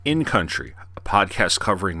In Country, a podcast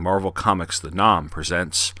covering Marvel Comics The Nam,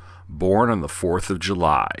 presents Born on the 4th of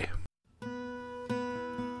July.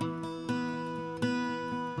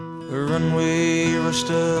 The runway rushed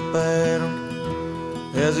up at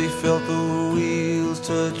him as he felt the wheels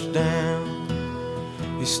touch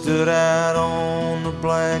down. He stood out on the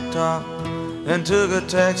blacktop and took a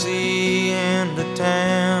taxi into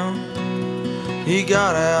town. He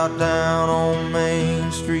got out down on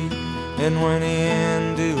Main Street and went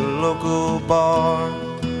into a local bar.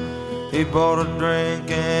 He bought a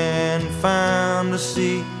drink and found a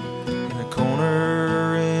seat in a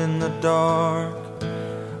corner in the dark.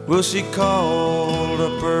 Well, she called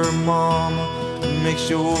up her mama to make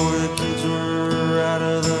sure the kids were out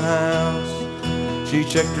of the house. She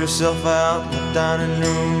checked herself out in the dining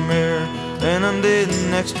room mirror and undid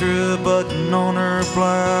an extra button on her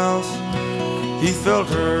blouse. He felt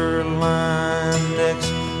her lying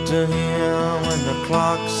next to him when the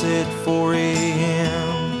clock said 4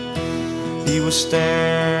 a.m. He was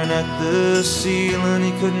staring at the ceiling,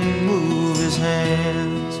 he couldn't move his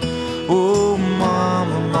hands. Oh,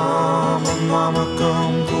 mama, mama, mama,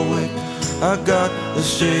 come quick. I got the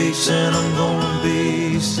shakes and I'm gonna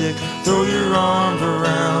be sick. Throw your arms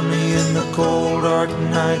around me in the cold dark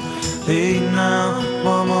night. Hey now,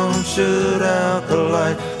 mama, don't shut out the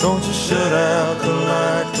light. Don't you shut out the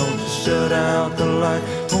light. Don't you shut out the light.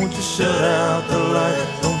 Don't you shut out the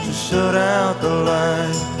light. Don't you shut out the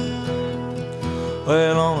light.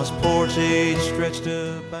 Well, on his porch he stretched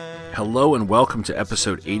up. Hello and welcome to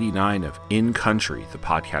episode 89 of In Country, the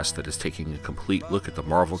podcast that is taking a complete look at the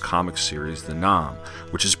Marvel Comics series The Nam,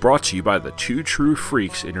 which is brought to you by the Two True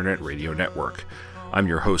Freaks Internet Radio Network. I'm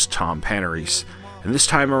your host, Tom Panarese, and this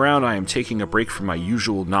time around I am taking a break from my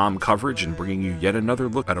usual Nam coverage and bringing you yet another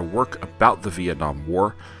look at a work about the Vietnam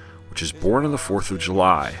War, which is born on the 4th of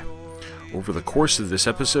July. Over the course of this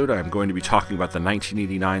episode, I am going to be talking about the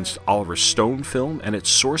 1989 Oliver Stone film and its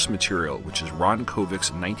source material, which is Ron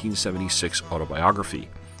Kovic's 1976 autobiography.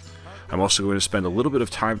 I'm also going to spend a little bit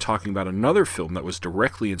of time talking about another film that was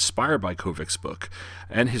directly inspired by Kovic's book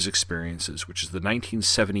and his experiences, which is the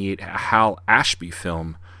 1978 Hal Ashby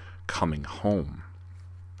film, Coming Home.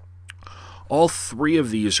 All three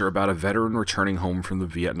of these are about a veteran returning home from the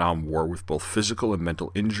Vietnam War with both physical and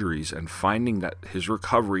mental injuries and finding that his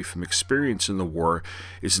recovery from experience in the war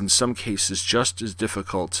is in some cases just as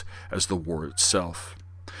difficult as the war itself.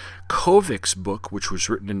 Kovic's book, which was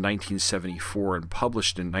written in 1974 and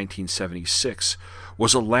published in 1976,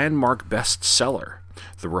 was a landmark bestseller,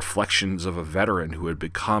 The Reflections of a Veteran Who Had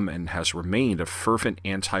Become and Has Remained a Fervent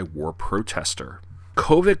Anti-War Protester.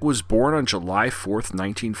 Kovic was born on July 4,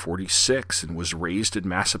 1946, and was raised in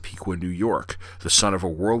Massapequa, New York, the son of a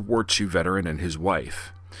World War II veteran and his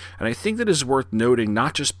wife. And I think that is worth noting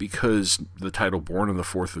not just because the title Born on the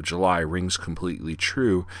 4th of July rings completely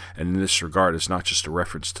true, and in this regard is not just a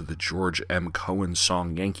reference to the George M. Cohen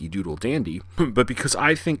song Yankee Doodle Dandy, but because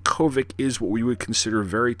I think Kovic is what we would consider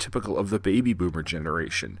very typical of the baby boomer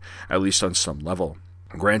generation, at least on some level.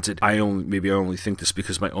 Granted, I only think this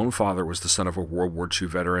because my own father was the son of a World War II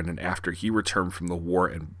veteran, and after he returned from the war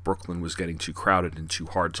and Brooklyn was getting too crowded and too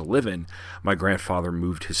hard to live in, my grandfather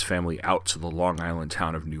moved his family out to the Long Island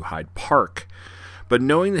town of New Hyde Park. But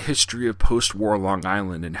knowing the history of post-war Long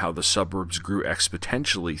Island and how the suburbs grew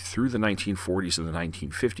exponentially through the 1940s and the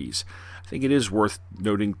 1950s, I think it is worth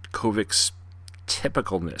noting Kovic's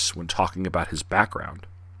typicalness when talking about his background.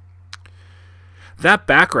 That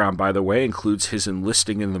background, by the way, includes his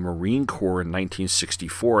enlisting in the Marine Corps in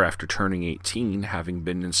 1964 after turning 18, having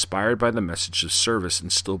been inspired by the message of service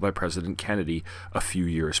instilled by President Kennedy a few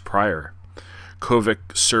years prior.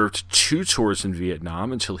 Kovic served 2 tours in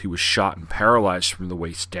Vietnam until he was shot and paralyzed from the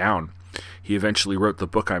waist down. He eventually wrote the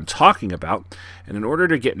book I'm talking about, and in order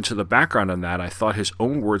to get into the background on that, I thought his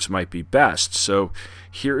own words might be best, so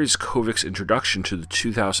here is Kovic's introduction to the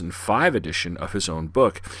 2005 edition of his own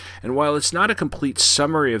book, and while it's not a complete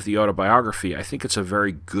summary of the autobiography, I think it's a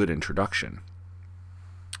very good introduction.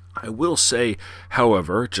 I will say,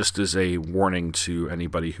 however, just as a warning to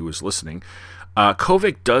anybody who is listening,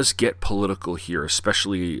 Kovic does get political here,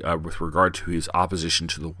 especially with regard to his opposition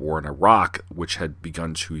to the war in Iraq, which had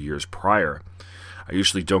begun 2 years prior. I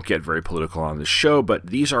usually don't get very political on this show, but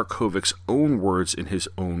these are Kovic's own words in his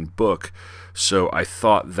own book, so I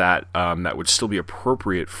thought that that would still be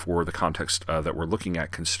appropriate for the context that we're looking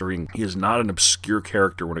at, considering he is not an obscure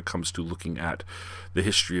character when it comes to looking at the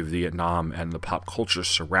history of Vietnam and the pop culture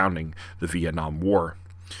surrounding the Vietnam War.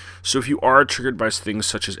 So if you are triggered by things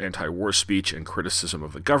such as anti-war speech and criticism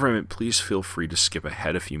of the government, please feel free to skip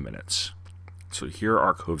ahead a few minutes. So here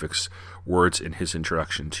are Kovic's words in his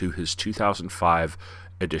introduction to his 2005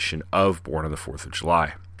 edition of Born on the 4th of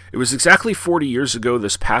July. It was exactly 40 years ago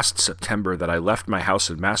this past September that I left my house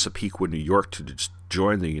in Massapequa, New York to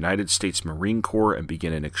join the United States Marine Corps and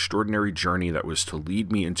begin an extraordinary journey that was to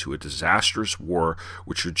lead me into a disastrous war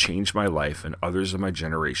which would change my life and others of my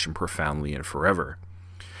generation profoundly and forever.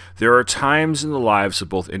 There are times in the lives of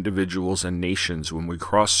both individuals and nations when we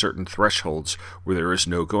cross certain thresholds where there is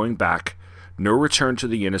no going back, no return to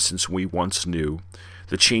the innocence we once knew.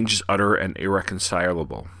 The change is utter and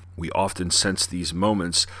irreconcilable. We often sense these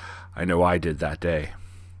moments. I know I did that day.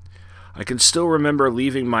 I can still remember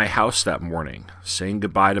leaving my house that morning, saying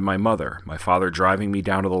goodbye to my mother, my father driving me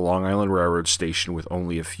down to the Long Island Railroad station with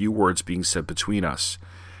only a few words being said between us.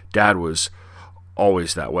 Dad was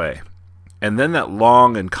always that way. And then that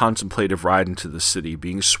long and contemplative ride into the city,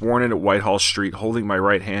 being sworn in at Whitehall Street, holding my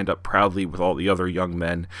right hand up proudly with all the other young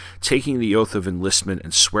men, taking the oath of enlistment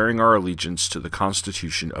and swearing our allegiance to the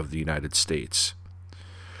Constitution of the United States.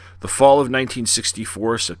 The fall of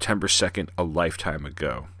 1964, September 2nd, a lifetime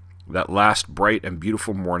ago. That last bright and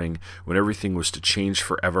beautiful morning when everything was to change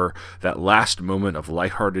forever, that last moment of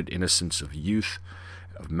lighthearted innocence of youth,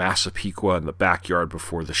 of Massapequa in the backyard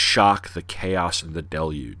before the shock, the chaos, and the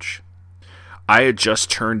deluge. I had just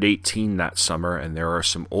turned 18 that summer, and there are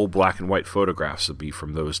some old black and white photographs of me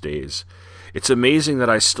from those days. It's amazing that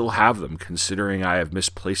I still have them, considering I have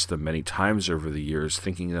misplaced them many times over the years,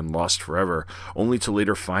 thinking them lost forever, only to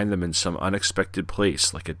later find them in some unexpected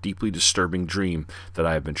place, like a deeply disturbing dream that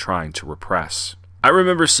I have been trying to repress. I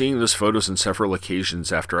remember seeing those photos on several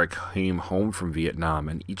occasions after I came home from Vietnam,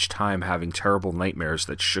 and each time having terrible nightmares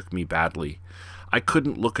that shook me badly. I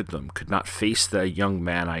couldn't look at them, could not face the young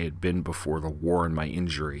man I had been before the war and my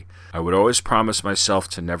injury. I would always promise myself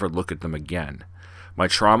to never look at them again. My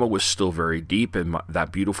trauma was still very deep, and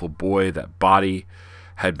that beautiful boy, that body,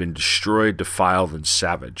 had been destroyed, defiled, and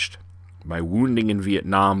savaged. My wounding in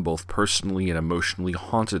Vietnam, both personally and emotionally,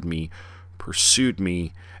 haunted me, pursued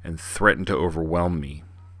me, and threatened to overwhelm me.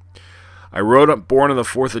 I wrote up Born on the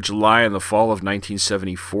 4th of July in the fall of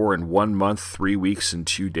 1974 in 1 month, 3 weeks, and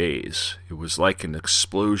 2 days. It was like an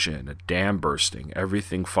explosion, a dam bursting.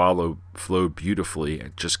 Everything flowed beautifully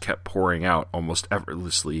and just kept pouring out, almost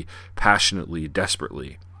effortlessly, passionately,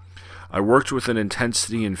 desperately. I worked with an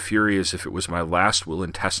intensity and fury as if it was my last will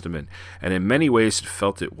and testament, and in many ways it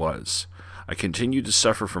felt it was. I continued to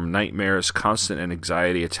suffer from nightmares, constant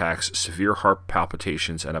anxiety attacks, severe heart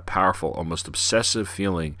palpitations, and a powerful, almost obsessive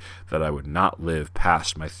feeling that I would not live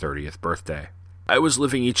past my 30th birthday. I was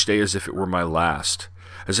living each day as if it were my last,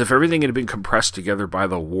 as if everything had been compressed together by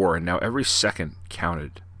the war, and now every second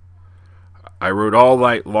counted. I wrote all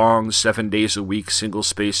night long, 7 days a week,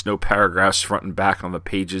 single-spaced, no paragraphs front and back on the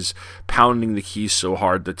pages, pounding the keys so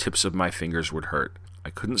hard the tips of my fingers would hurt. I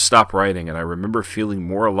couldn't stop writing, and I remember feeling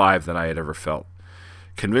more alive than I had ever felt.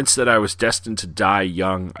 Convinced that I was destined to die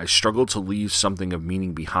young, I struggled to leave something of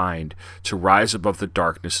meaning behind, to rise above the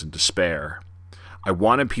darkness and despair. I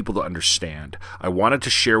wanted people to understand. I wanted to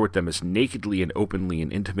share with them as nakedly and openly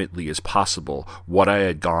and intimately as possible what I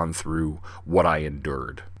had gone through, what I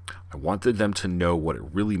endured. I wanted them to know what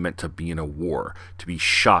it really meant to be in a war, to be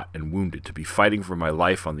shot and wounded, to be fighting for my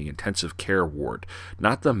life on the intensive care ward,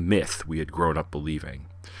 not the myth we had grown up believing.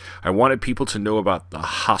 I wanted people to know about the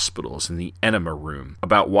hospitals and the enema room,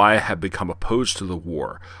 about why I had become opposed to the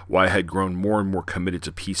war, why I had grown more and more committed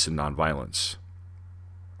to peace and nonviolence.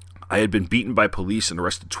 I had been beaten by police and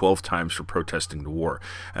arrested 12 times for protesting the war,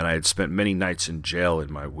 and I had spent many nights in jail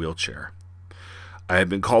in my wheelchair. I had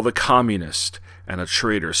been called a communist and a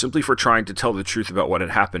traitor simply for trying to tell the truth about what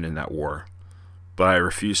had happened in that war. But I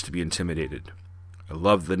refused to be intimidated. I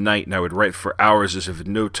loved the night, and I would write for hours as if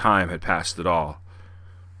no time had passed at all.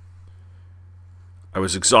 I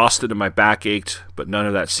was exhausted and my back ached, but none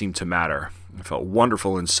of that seemed to matter. I felt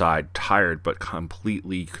wonderful inside, tired but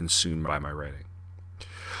completely consumed by my writing.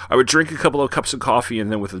 I would drink a couple of cups of coffee and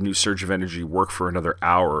then with a new surge of energy work for another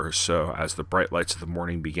hour or so as the bright lights of the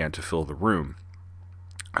morning began to fill the room.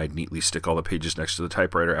 I'd neatly stick all the pages next to the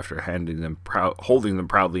typewriter after holding them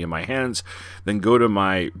proudly in my hands, then go to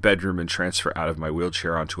my bedroom and transfer out of my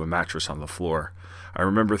wheelchair onto a mattress on the floor. I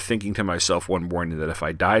remember thinking to myself one morning that if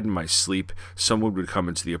I died in my sleep, someone would come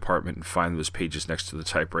into the apartment and find those pages next to the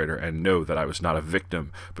typewriter and know that I was not a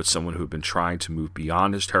victim, but someone who had been trying to move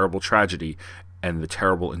beyond his terrible tragedy and the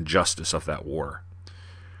terrible injustice of that war.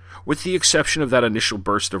 With the exception of that initial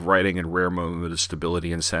burst of writing and rare moment of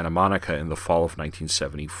stability in Santa Monica in the fall of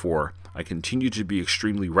 1974, I continued to be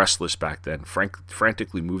extremely restless back then,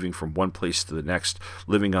 frantically moving from one place to the next,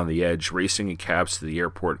 living on the edge, racing in cabs to the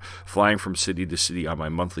airport, flying from city to city on my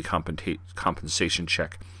monthly compensation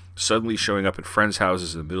check, suddenly showing up at friends'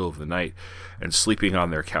 houses in the middle of the night and sleeping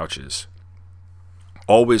on their couches.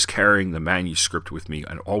 Always carrying the manuscript with me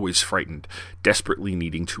and always frightened, desperately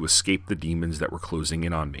needing to escape the demons that were closing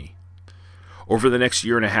in on me. Over the next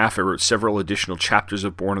year and a half, I wrote several additional chapters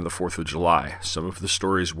of Born on the 4th of July. Some of the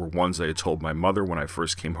stories were ones I had told my mother when I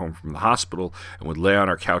first came home from the hospital and would lay on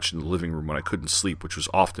our couch in the living room when I couldn't sleep, which was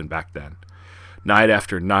often back then. Night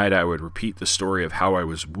after night, I would repeat the story of how I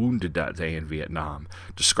was wounded that day in Vietnam,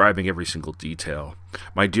 describing every single detail.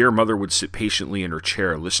 My dear mother would sit patiently in her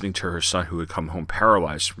chair, listening to her son who had come home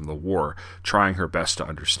paralyzed from the war, trying her best to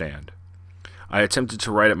understand. I attempted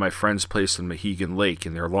to write at my friend's place on Mohegan Lake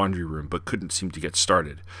in their laundry room, but couldn't seem to get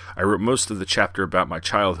started. I wrote most of the chapter about my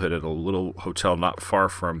childhood at a little hotel not far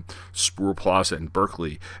from Sproul Plaza in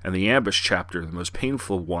Berkeley, and the ambush chapter, the most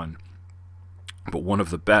painful one, but one of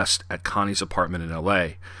the best, at Connie's apartment in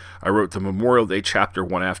L.A. I wrote the Memorial Day chapter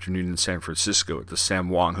one afternoon in San Francisco at the Sam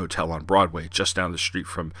Wong Hotel on Broadway, just down the street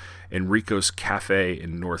from Enrico's Cafe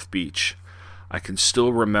in North Beach. I can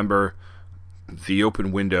still remember the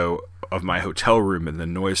open window of my hotel room and the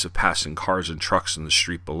noise of passing cars and trucks in the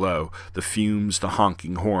street below, the fumes, the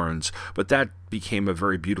honking horns, but that became a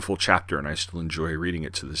very beautiful chapter and I still enjoy reading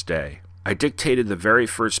it to this day. I dictated the very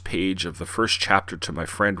first page of the first chapter to my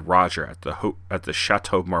friend Roger at the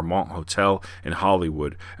Chateau Marmont Hotel in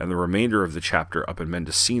Hollywood, and the remainder of the chapter up in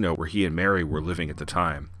Mendocino, where he and Mary were living at the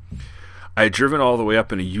time. I had driven all the way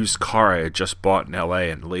up in a used car I had just bought in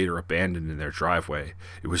L.A. and later abandoned in their driveway.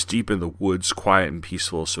 It was deep in the woods, quiet and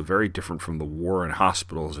peaceful, so very different from the war and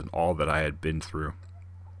hospitals and all that I had been through.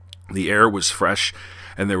 The air was fresh,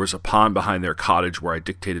 and there was a pond behind their cottage where I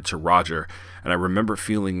dictated to Roger, and I remember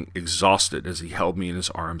feeling exhausted as he held me in his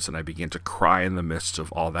arms, and I began to cry in the midst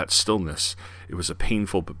of all that stillness. It was a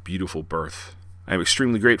painful but beautiful birth. I am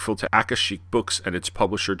extremely grateful to Akashic Books and its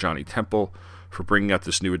publisher, Johnny Temple, for bringing out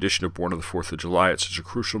this new edition of Born on the 4th of July at such a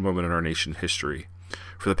crucial moment in our nation's history.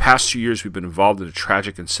 For the past 2 years, we've been involved in a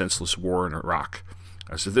tragic and senseless war in Iraq.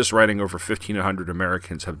 As of this writing, over 1,500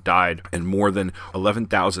 Americans have died and more than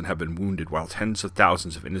 11,000 have been wounded, while tens of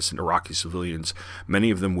thousands of innocent Iraqi civilians,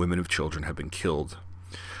 many of them women and children, have been killed.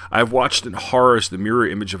 I have watched in horror as the mirror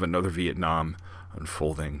image of another Vietnam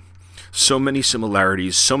unfolding. So many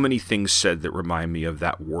similarities, so many things said that remind me of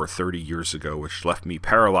that war 30 years ago, which left me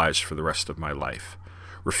paralyzed for the rest of my life.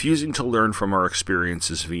 Refusing to learn from our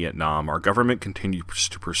experiences in Vietnam, our government continues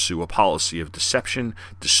to pursue a policy of deception,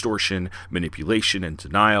 distortion, manipulation, and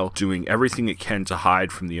denial, doing everything it can to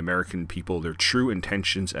hide from the American people their true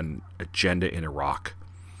intentions and agenda in Iraq.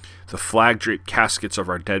 The flag-draped caskets of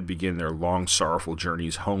our dead begin their long, sorrowful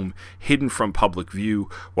journeys home, hidden from public view,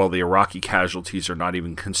 while the Iraqi casualties are not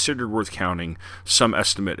even considered worth counting. Some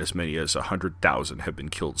estimate as many as 100,000 have been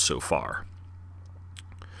killed so far.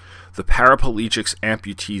 The paraplegics,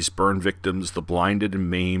 amputees, burn victims, the blinded and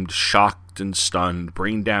maimed, shocked and stunned,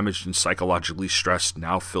 brain-damaged and psychologically stressed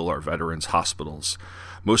now fill our veterans' hospitals.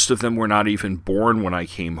 Most of them were not even born when I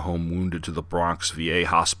came home wounded to the Bronx VA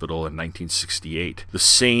hospital in 1968. The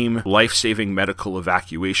same life-saving medical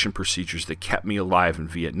evacuation procedures that kept me alive in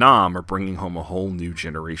Vietnam are bringing home a whole new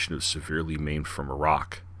generation of severely maimed from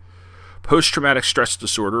Iraq. Post-traumatic stress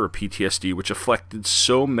disorder, or PTSD, which afflicted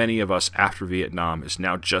so many of us after Vietnam, is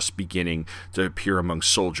now just beginning to appear among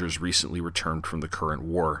soldiers recently returned from the current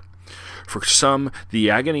war. For some, the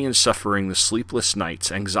agony and suffering, the sleepless nights,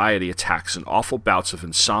 anxiety attacks, and awful bouts of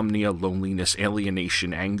insomnia, loneliness,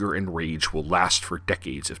 alienation, anger, and rage will last for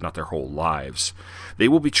decades, if not their whole lives. They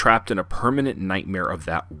will be trapped in a permanent nightmare of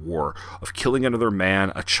that war, of killing another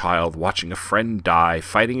man, a child, watching a friend die,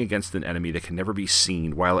 fighting against an enemy that can never be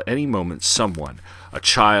seen, while at any moment someone, a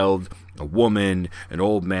child, a woman, an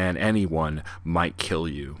old man, anyone, might kill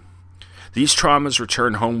you. These traumas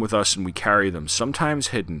return home with us and we carry them, sometimes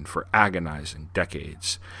hidden, for agonizing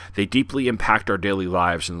decades. They deeply impact our daily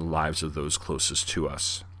lives and the lives of those closest to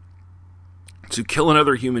us. To kill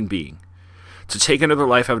another human being, to take another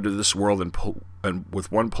life out of this world and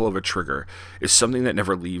with one pull of a trigger, is something that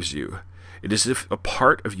never leaves you. It is as if a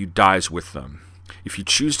part of you dies with them. If you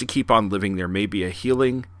choose to keep on living, there may be a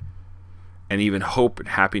healing and even hope and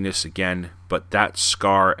happiness again, but that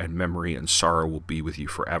scar and memory and sorrow will be with you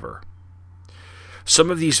forever.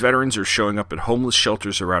 Some of these veterans are showing up at homeless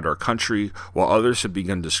shelters around our country, while others have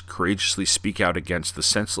begun to courageously speak out against the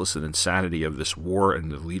senseless and insanity of this war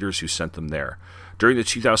and the leaders who sent them there. During the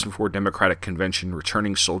 2004 Democratic Convention,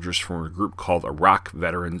 returning soldiers from a group called Iraq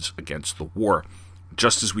Veterans Against the War,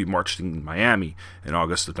 just as we marched in Miami in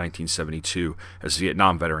August of 1972 as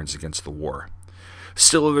Vietnam Veterans Against the War.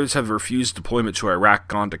 Still others have refused deployment to Iraq,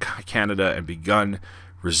 gone to Canada, and begun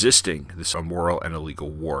resisting this immoral and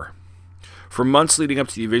illegal war. For months leading up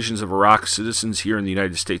to the invasions of Iraq, citizens here in the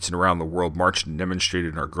United States and around the world marched and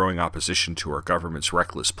demonstrated in our growing opposition to our government's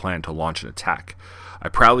reckless plan to launch an attack. I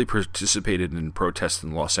proudly participated in protests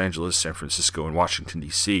in Los Angeles, San Francisco, and Washington,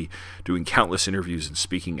 D.C., doing countless interviews and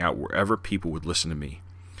speaking out wherever people would listen to me.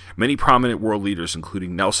 Many prominent world leaders,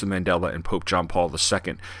 including Nelson Mandela and Pope John Paul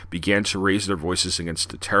II, began to raise their voices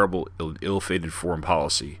against a terrible, ill-fated foreign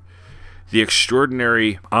policy. The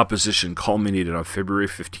extraordinary opposition culminated on February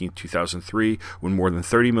 15, 2003, when more than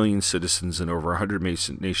 30 million citizens in over 100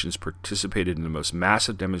 nations participated in the most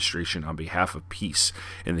massive demonstration on behalf of peace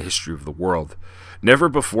in the history of the world. Never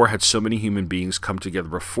before had so many human beings come together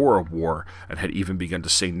before a war and had even begun to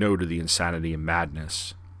say no to the insanity and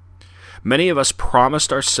madness. Many of us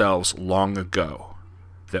promised ourselves long ago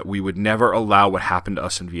that we would never allow what happened to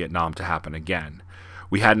us in Vietnam to happen again.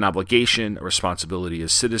 We had an obligation, a responsibility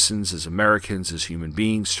as citizens, as Americans, as human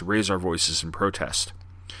beings, to raise our voices in protest.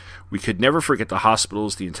 We could never forget the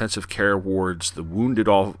hospitals, the intensive care wards, the wounded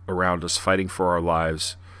all around us fighting for our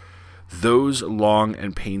lives. Those long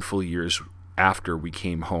and painful years after we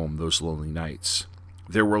came home, those lonely nights.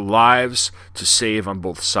 There were lives to save on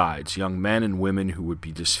both sides, young men and women who would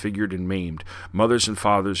be disfigured and maimed, mothers and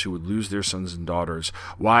fathers who would lose their sons and daughters,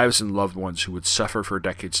 wives and loved ones who would suffer for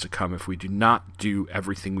decades to come if we do not do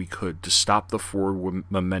everything we could to stop the forward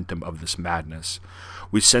momentum of this madness.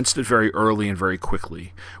 We sensed it very early and very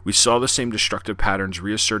quickly. We saw the same destructive patterns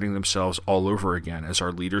reasserting themselves all over again as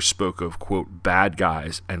our leaders spoke of, quote, bad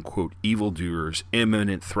guys and, quote, evildoers,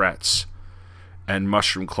 imminent threats, and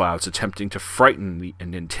mushroom clouds attempting to frighten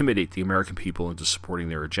and intimidate the American people into supporting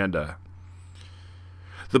their agenda.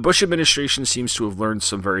 The Bush administration seems to have learned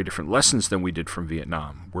some very different lessons than we did from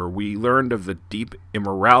Vietnam. Where we learned of the deep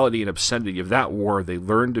immorality and obscenity of that war, they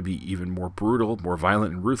learned to be even more brutal, more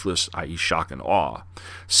violent and ruthless, i.e. shock and awe.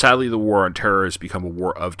 Sadly, the war on terror has become a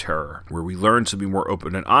war of terror, where we learn to be more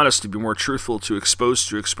open and honest, to be more truthful, to expose,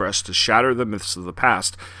 to express, to shatter the myths of the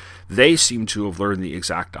past. They seem to have learned the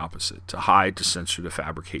exact opposite, to hide, to censor, to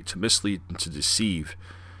fabricate, to mislead, and to deceive,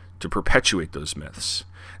 to perpetuate those myths.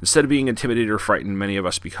 Instead of being intimidated or frightened, many of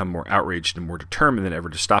us become more outraged and more determined than ever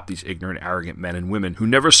to stop these ignorant, arrogant men and women who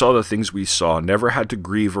never saw the things we saw, never had to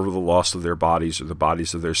grieve over the loss of their bodies or the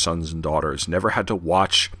bodies of their sons and daughters, never had to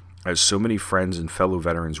watch as so many friends and fellow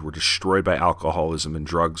veterans were destroyed by alcoholism and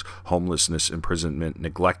drugs, homelessness, imprisonment,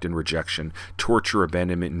 neglect and rejection, torture,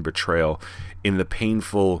 abandonment, and betrayal in the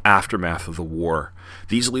painful aftermath of the war.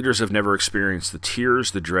 These leaders have never experienced the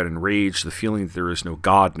tears, the dread and rage, the feeling that there is no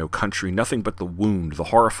God, no country, nothing but the wound, the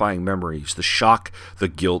horrifying memories, the shock, the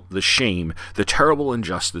guilt, the shame, the terrible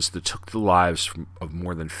injustice that took the lives of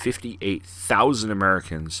more than 58,000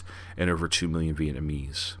 Americans and over 2 million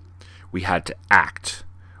Vietnamese. We had to act.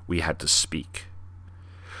 We had to speak.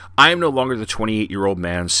 I am no longer the 28-year-old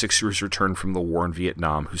man, 6 years returned from the war in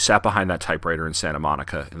Vietnam, who sat behind that typewriter in Santa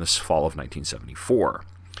Monica in the fall of 1974.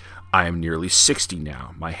 I am nearly 60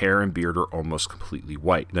 now. My hair and beard are almost completely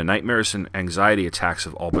white. The nightmares and anxiety attacks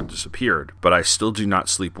have all but disappeared, but I still do not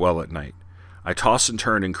sleep well at night. I toss and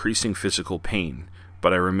turn increasing physical pain,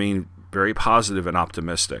 but I remain very positive and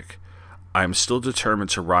optimistic. I am still determined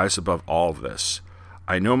to rise above all of this.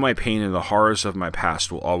 I know my pain and the horrors of my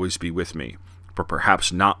past will always be with me, but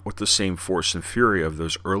perhaps not with the same force and fury of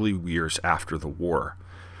those early years after the war.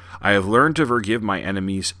 I have learned to forgive my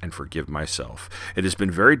enemies and forgive myself. It has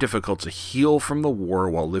been very difficult to heal from the war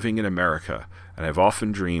while living in America, and I've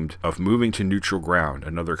often dreamed of moving to neutral ground,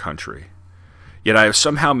 another country. Yet I have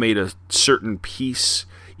somehow made a certain peace,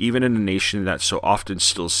 even in a nation that so often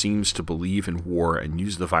still seems to believe in war and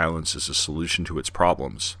use the violence as a solution to its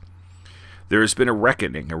problems. There has been a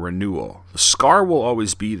reckoning, a renewal. The scar will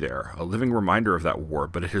always be there, a living reminder of that war,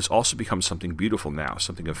 but it has also become something beautiful now,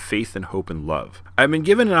 something of faith and hope and love. I have been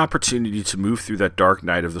given an opportunity to move through that dark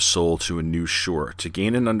night of the soul to a new shore, to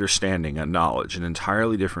gain an understanding, a knowledge, an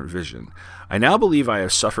entirely different vision. I now believe I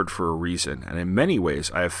have suffered for a reason, and in many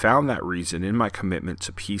ways I have found that reason in my commitment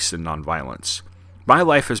to peace and nonviolence. My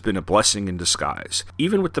life has been a blessing in disguise,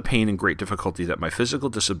 even with the pain and great difficulty that my physical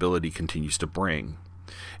disability continues to bring.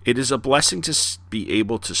 It is a blessing to be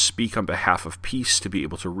able to speak on behalf of peace, to be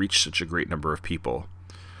able to reach such a great number of people.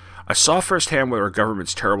 I saw firsthand what our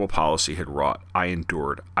government's terrible policy had wrought. I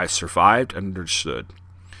endured. I survived and understood.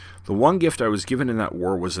 The one gift I was given in that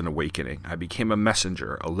war was an awakening. I became a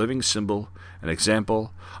messenger, a living symbol, an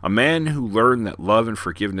example, a man who learned that love and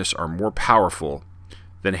forgiveness are more powerful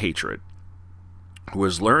than hatred, who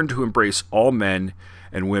has learned to embrace all men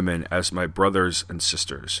and women as my brothers and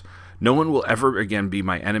sisters. No one will ever again be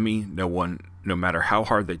my enemy, no matter how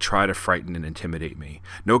hard they try to frighten and intimidate me.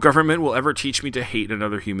 No government will ever teach me to hate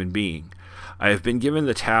another human being. I have been given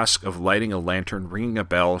the task of lighting a lantern, ringing a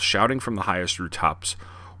bell, shouting from the highest rooftops,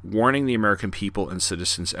 warning the American people and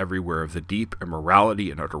citizens everywhere of the deep immorality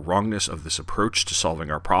and utter wrongness of this approach to solving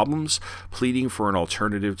our problems, pleading for an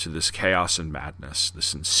alternative to this chaos and madness,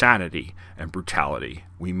 this insanity and brutality.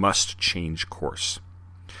 We must change course.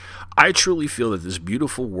 I truly feel that this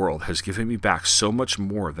beautiful world has given me back so much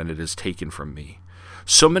more than it has taken from me.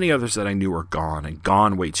 So many others that I knew are gone, and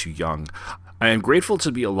gone way too young. I am grateful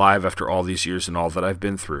to be alive after all these years and all that I've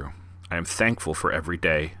been through. I am thankful for every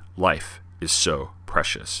day. Life is so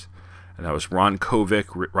precious. And that was Ron Kovic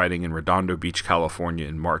writing in Redondo Beach, California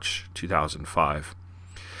in March 2005.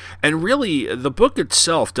 And really, the book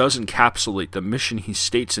itself does encapsulate the mission he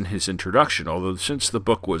states in his introduction, although since the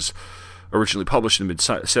book was originally published in the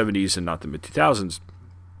mid-70s and not the mid-2000s,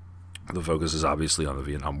 the focus is obviously on the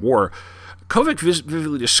Vietnam War. Kovic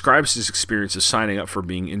vividly describes his experience of signing up for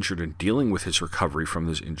being injured and dealing with his recovery from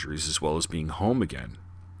those injuries as well as being home again.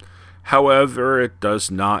 However, it does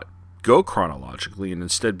not go chronologically and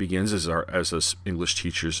instead begins, as us English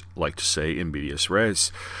teachers like to say, in medias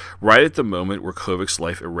res, right at the moment where Kovic's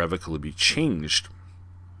life irrevocably changed,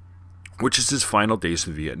 which is his final days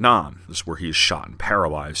in Vietnam. This is where he is shot and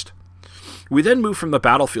paralyzed. We then move from the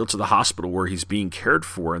battlefield to the hospital where he's being cared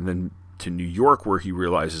for, and then to New York where he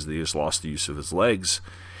realizes that he has lost the use of his legs.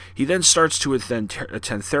 He then starts to attend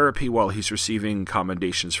therapy while he's receiving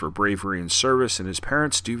commendations for bravery and service, and his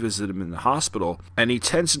parents do visit him in the hospital, and he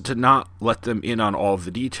tends to not let them in on all of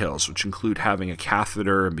the details, which include having a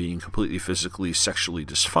catheter and being completely physically, sexually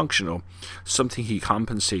dysfunctional, something he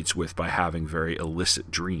compensates with by having very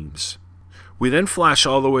illicit dreams. We then flash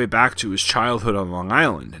all the way back to his childhood on Long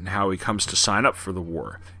Island and how he comes to sign up for the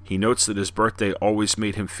war. He notes that his birthday always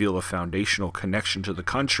made him feel a foundational connection to the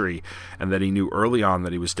country and that he knew early on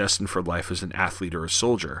that he was destined for life as an athlete or a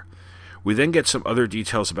soldier. We then get some other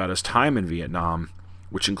details about his time in Vietnam,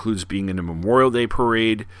 which includes being in a Memorial Day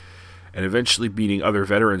parade and eventually meeting other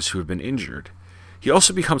veterans who have been injured. He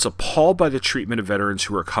also becomes appalled by the treatment of veterans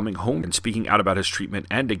who are coming home and speaking out about his treatment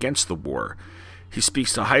and against the war. He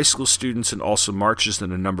speaks to high school students and also marches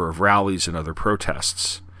in a number of rallies and other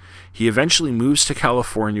protests. He eventually moves to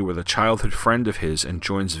California with a childhood friend of his and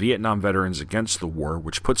joins Vietnam Veterans Against the War,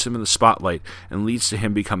 which puts him in the spotlight and leads to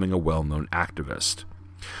him becoming a well-known activist.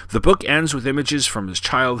 The book ends with images from his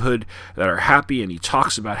childhood that are happy, and he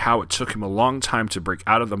talks about how it took him a long time to break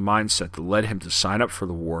out of the mindset that led him to sign up for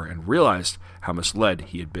the war and realized how misled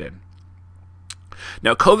he had been.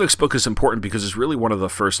 Now, Kovic's book is important because it's really one of the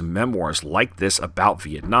first memoirs like this about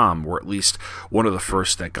Vietnam, or at least one of the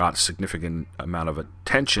first that got a significant amount of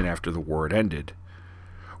attention after the war had ended.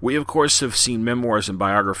 We, of course, have seen memoirs and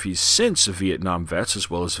biographies since of Vietnam vets, as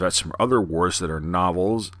well as vets from other wars that are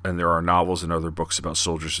novels, and there are novels and other books about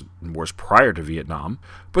soldiers in wars prior to Vietnam.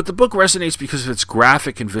 But the book resonates because of its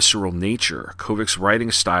graphic and visceral nature. Kovic's writing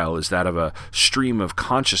style is that of a stream of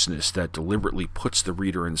consciousness that deliberately puts the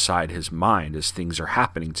reader inside his mind as things are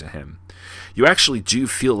happening to him. You actually do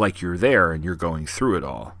feel like you're there and you're going through it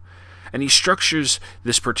all. And he structures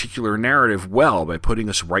this particular narrative well by putting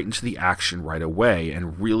us right into the action right away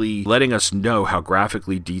and really letting us know how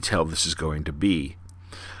graphically detailed this is going to be.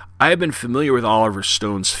 I had been familiar with Oliver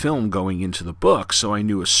Stone's film going into the book, so I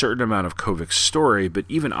knew a certain amount of Kovic's story, but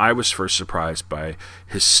even I was first surprised by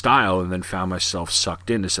his style and then found myself sucked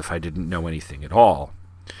in as if I didn't know anything at all.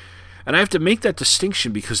 And I have to make that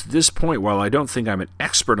distinction because at this point, while I don't think I'm an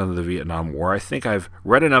expert on the Vietnam War, I think I've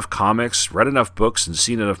read enough comics, read enough books, and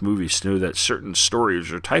seen enough movies to know that certain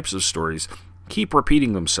stories or types of stories keep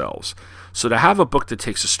repeating themselves. So to have a book that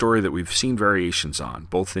takes a story that we've seen variations on,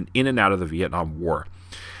 both in and out of the Vietnam War,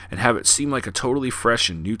 and have it seem like a totally fresh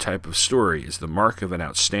and new type of story is the mark of an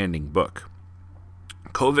outstanding book.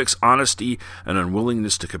 Kovic's honesty and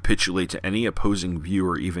unwillingness to capitulate to any opposing view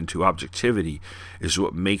or even to objectivity is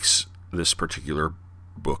what makes this particular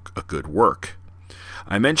book a good work.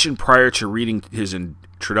 I mentioned prior to reading his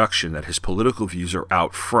introduction that his political views are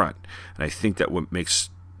out front, and I think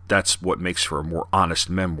that's what makes for a more honest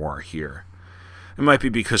memoir here. It might be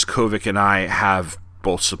because Kovic and I have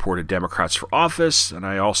both supported Democrats for office, and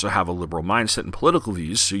I also have a liberal mindset and political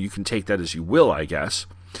views, so you can take that as you will, I guess.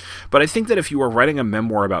 But I think that if you are writing a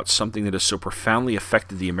memoir about something that has so profoundly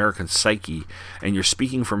affected the American psyche, and you're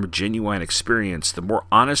speaking from a genuine experience, the more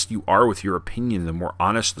honest you are with your opinion, the more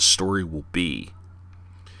honest the story will be.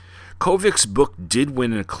 Kovic's book did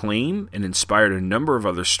win acclaim and inspired a number of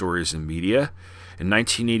other stories in media. In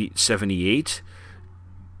 1978,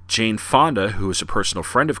 Jane Fonda, who is a personal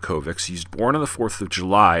friend of Kovic's, used Born on the 4th of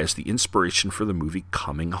July as the inspiration for the movie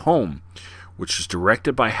Coming Home, which was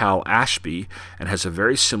directed by Hal Ashby and has a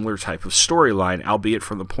very similar type of storyline, albeit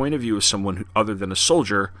from the point of view of someone other than a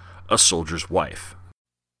soldier's wife.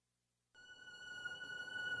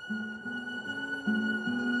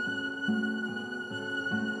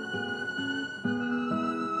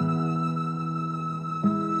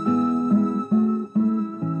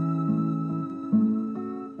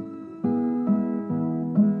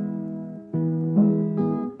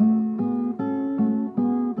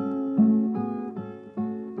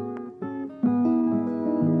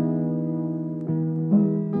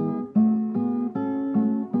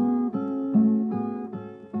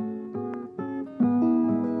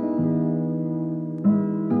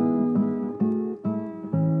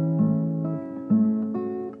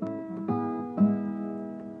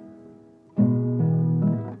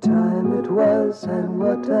 And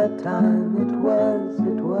what a time it was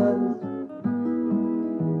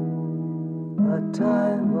a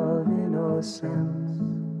time of innocence,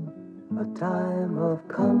 a time of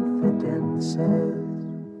confidences.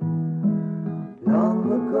 Long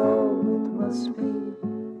ago it must be,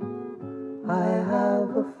 I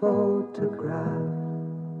have a photograph,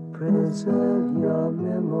 preserve your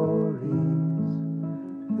memories,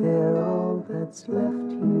 they're all that's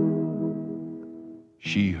left you.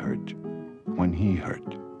 She hurt when he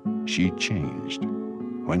hurt. She changed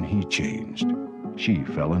when he changed. She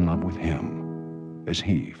fell in love with him as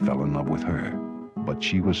he fell in love with her. But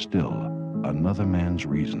she was still another man's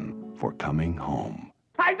reason for coming home.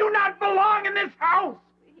 I do not belong in this house!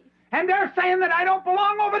 And they're saying that I don't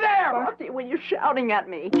belong over there! Lofty, when you're shouting at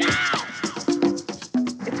me.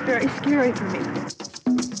 It's very scary for me.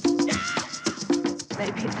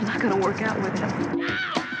 Maybe it's not going to work out with him.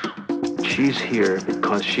 She's here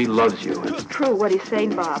because she loves you. It's true what he's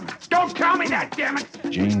saying, Bob. Don't tell me that, damn it!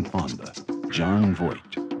 Jane Fonda, John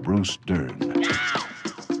Voight, Bruce Dern.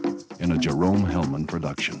 In a Jerome Hellman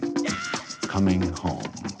production. Coming Home.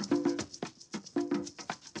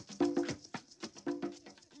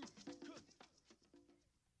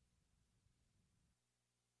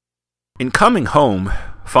 In Coming Home,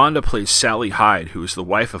 Fonda plays Sally Hyde, who is the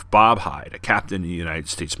wife of Bob Hyde, a captain in the United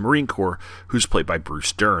States Marine Corps, who's played by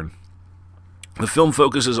Bruce Dern. The film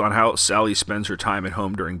focuses on how Sally spends her time at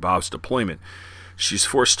home during Bob's deployment. She's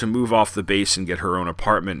forced to move off the base and get her own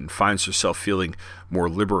apartment and finds herself feeling more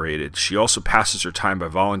liberated. She also passes her time by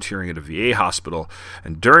volunteering at a VA hospital,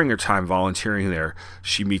 and during her time volunteering there,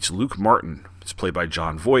 she meets Luke Martin, who's played by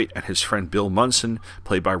John Voight, and his friend Bill Munson,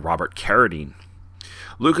 played by Robert Carradine.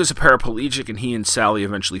 Luke is a paraplegic, and he and Sally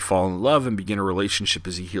eventually fall in love and begin a relationship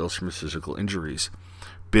as he heals from his physical injuries.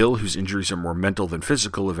 Bill, whose injuries are more mental than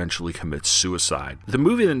physical, eventually commits suicide. The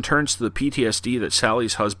movie then turns to the PTSD that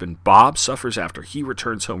Sally's husband, Bob, suffers after he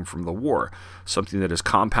returns home from the war, something that is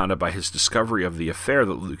compounded by his discovery of the affair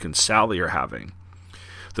that Luke and Sally are having.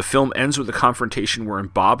 The film ends with a confrontation wherein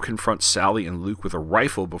Bob confronts Sally and Luke with a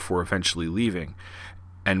rifle before eventually leaving.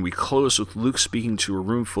 And we close with Luke speaking to a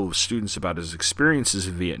room full of students about his experiences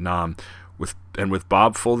in Vietnam, with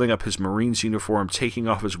Bob folding up his Marine's uniform, taking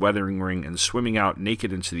off his wedding ring, and swimming out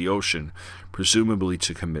naked into the ocean, presumably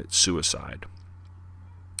to commit suicide.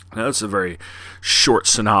 Now, that's a very short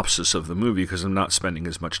synopsis of the movie because I'm not spending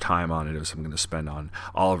as much time on it as I'm going to spend on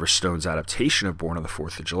Oliver Stone's adaptation of Born on the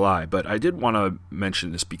 4th of July, but I did want to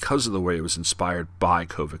mention this because of the way it was inspired by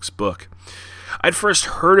Kovic's book. I'd first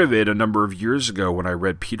heard of it a number of years ago when I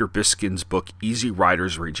read Peter Biskin's book Easy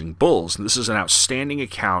Riders, Raging Bulls, and this is an outstanding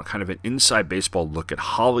account, kind of an inside baseball look at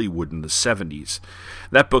Hollywood in the 70s.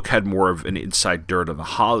 That book had more of an inside dirt on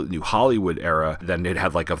the new Hollywood era than it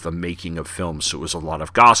had like of the making of films, so it was a lot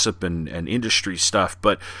of gossip and industry stuff,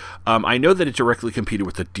 but I know that it directly competed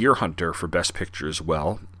with The Deer Hunter for Best Picture as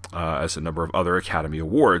well, as a number of other Academy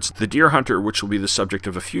Awards. The Deer Hunter, which will be the subject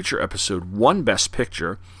of a future episode, won Best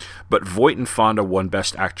Picture, but Voight and Fonda won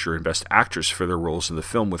Best Actor and Best Actress for their roles in the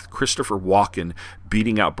film, with Christopher Walken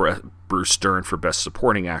beating out Bruce Dern for Best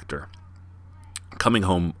Supporting Actor. Coming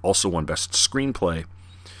Home also won Best Screenplay.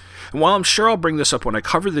 And while I'm sure I'll bring this up when I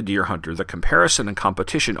cover The Deer Hunter, the comparison and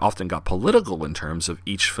competition often got political in terms of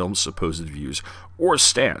each film's supposed views or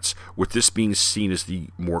stance, with this being seen as the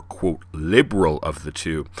more, quote, liberal of the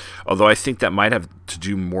two, although I think that might have to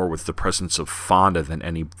do more with the presence of Fonda than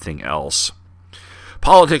anything else.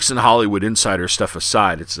 Politics and Hollywood insider stuff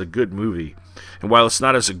aside, it's a good movie. And while it's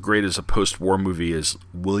not as great as a post-war movie as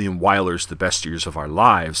William Wyler's The Best Years of Our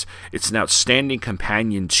Lives, it's an outstanding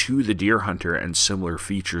companion to The Deer Hunter and similar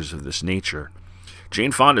features of this nature.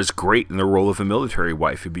 Jane Fonda is great in the role of a military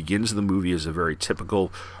wife who begins the movie as a very typical,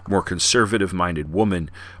 more conservative-minded woman,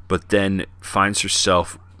 but then finds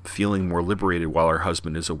herself feeling more liberated while her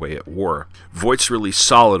husband is away at war. Voight's really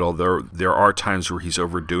solid, although there are times where he's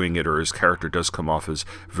overdoing it or his character does come off as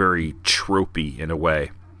very tropey in a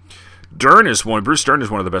way. Bruce Dern is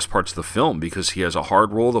one of the best parts of the film because he has a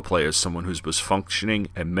hard role to play as someone who's both functioning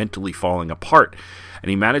and mentally falling apart, and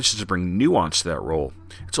he manages to bring nuance to that role.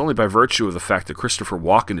 It's only by virtue of the fact that Christopher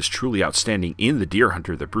Walken is truly outstanding in The Deer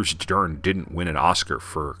Hunter that Bruce Dern didn't win an Oscar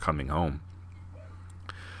for Coming Home.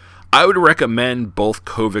 I would recommend both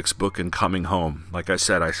Kovic's book and Coming Home. Like I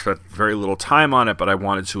said, I spent very little time on it, but I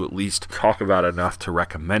wanted to at least talk about it enough to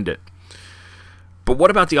recommend it. But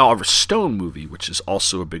what about the Oliver Stone movie, which is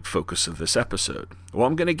also a big focus of this episode? Well,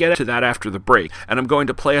 I'm going to get to that after the break, and I'm going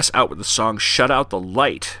to play us out with the song Shut Out the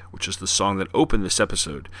Light, which is the song that opened this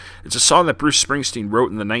episode. It's a song that Bruce Springsteen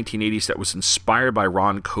wrote in the 1980s that was inspired by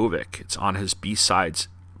Ron Kovic. It's on his B-Sides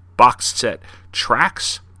box set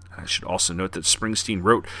Tracks. I should also note that Springsteen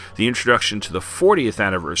wrote the introduction to the 40th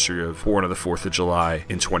anniversary of Born on the 4th of July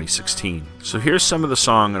in 2016. So here's some of the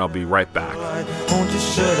song, and I'll be right back. Won't you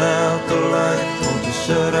shut out the light? Won't you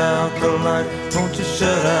shut out the light? Won't you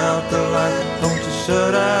shut out the light? Won't you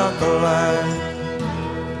shut out the light?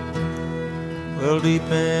 Well, deep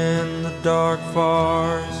in the dark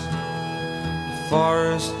forest, the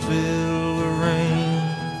forest filled with rain,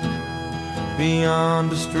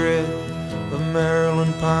 beyond the strip of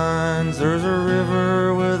Maryland pines, there's a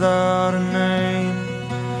river without a name.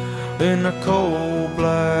 In the cold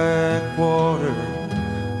black water,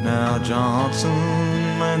 now Johnson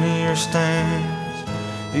and here stands.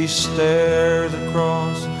 He stares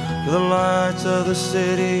across to the lights of the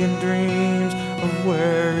city and dreams of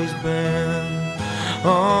where he's been.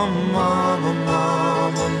 Oh, mama,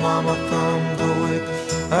 mama, mama, come quick.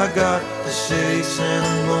 I got the shakes and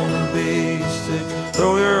I'm gonna be sick.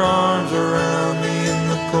 Throw your arms around me in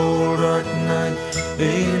the cold dark night.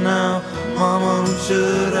 Hey now, mama, don't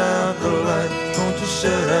shut out the light. Don't you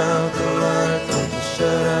shut out the light. Don't you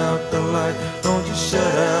shut out the light. Don't you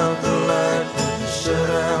shut out the light. Don't you shut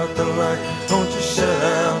out the light. Don't you shut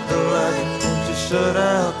out the light. Don't you shut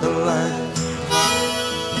out the light.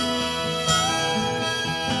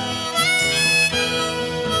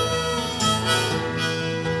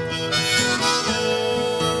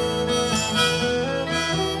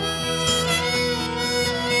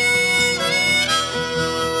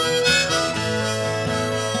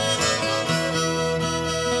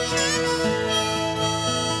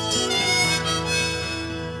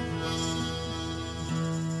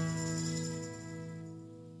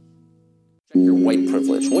 Your white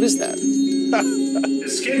privilege. What is that?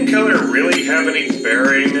 Does skin color really have any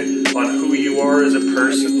bearing on who you are as a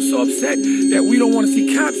person? I'm so upset that we don't want to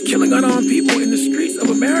see cops killing unarmed people in the streets of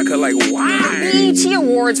America. Like, why? The BET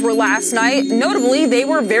Awards were last night. Notably, they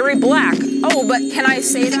were very black. Oh, but can I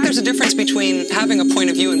say that? I think there's a difference between having a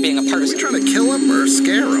point of view and being a partisan. Are we trying to kill him or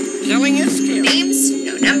scare him? Killing is scary. Names,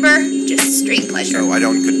 no number, just straight pleasure. No, I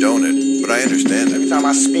don't condone it, but I understand it. Every time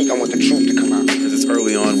I speak, I want the truth to come out. Because it's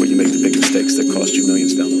early on when you make the big mistakes that cost you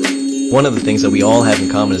millions down the road. One of the things that we all have in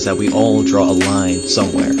common is that we all draw a line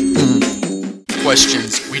somewhere.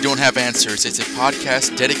 Questions, We Don't Have Answers is a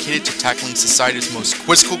podcast dedicated to tackling society's most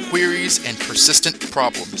quizzical queries and persistent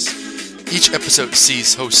problems. Each episode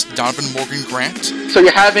sees host Donovan Morgan Grant. So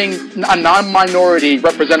you're having a non-minority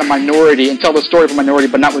represent a minority and tell the story of a minority,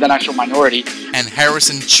 but not with an actual minority. And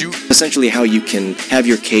Harrison Chute. Essentially how you can have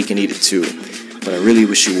your cake and eat it too, but I really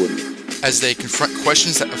wish you wouldn't. As they confront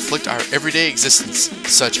questions that afflict our everyday existence,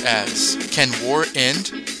 such as, can war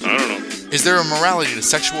end? I don't know. Is there a morality to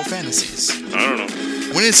sexual fantasies? I don't know.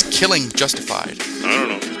 When is killing justified? I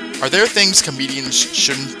don't know. Are there things comedians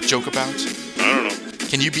shouldn't joke about? I don't know.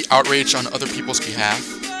 Can you be outraged on other people's behalf?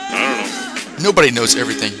 I don't know. Nobody knows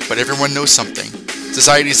everything, but everyone knows something.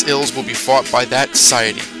 Society's ills will be fought by that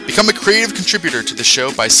society. Become a creative contributor to the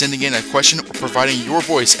show by sending in a question or providing your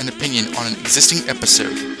voice and opinion on an existing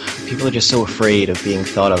episode. People are just so afraid of being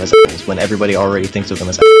thought of as assholes when everybody already thinks of them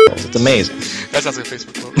as assholes. It's amazing. That sounds like a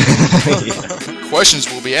Facebook quote. Yeah. Questions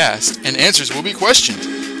will be asked, and answers will be questioned.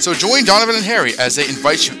 So join Donovan and Harry as they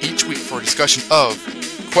invite you each week for a discussion of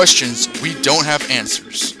questions we don't have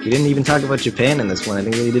answers. We didn't even talk about Japan in this one. I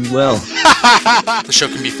think we did well. The show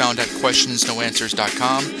can be found at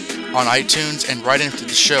questionsnoanswers.com, on iTunes, and write into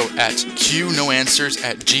the show at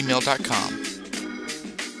qnoanswers@gmail.com.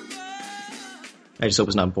 I just hope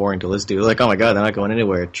it's not boring to listen to. Like, oh my god, they're not going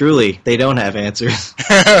anywhere. Truly, they don't have answers.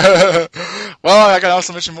 Well, I can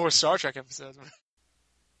also mention more Star Trek episodes.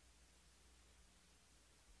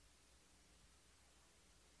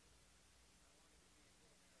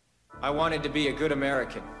 I wanted to be a good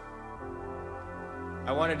American.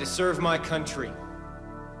 I wanted to serve my country.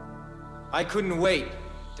 I couldn't wait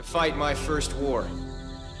to fight my first war.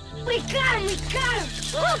 We got him! We got him!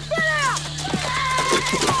 Look, get out!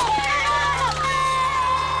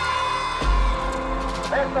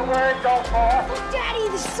 Let the word go forth. Daddy,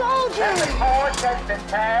 the soldier! That the torch has been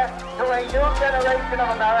passed to a new generation of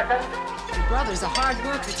Americans. Your brother's a hard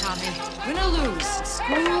worker, Tommy. Win or lose.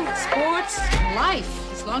 School, sports, life.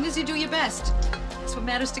 As long as you do your best. That's what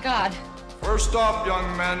matters to God. First off,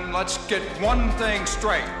 young men, let's get one thing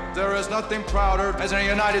straight. There is nothing prouder as a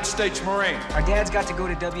United States Marine. Our dad's got to go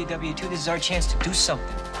to WW2. This is our chance to do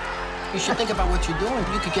something. You should think about what you're doing.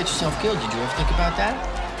 You could get yourself killed. Did you ever think about that?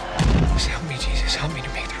 Help me, Jesus. Help me to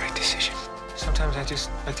make the right decision. Sometimes I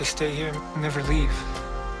just like to stay here and never leave.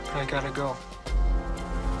 But I gotta go.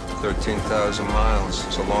 13,000 miles.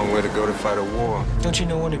 It's a long way to go to fight a war. Don't you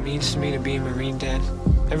know what it means to me to be a Marine, Dad?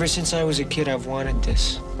 Ever since I was a kid, I've wanted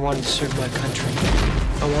this. I wanted to serve my country.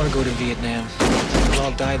 I want to go to Vietnam. And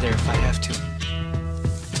I'll die there if I have to.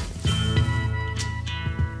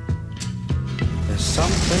 There's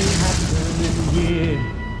something happening here.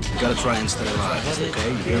 You gotta try and stay alive,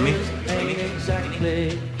 okay? You hear me?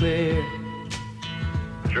 Exactly clear.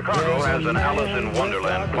 Chicago has an Alice in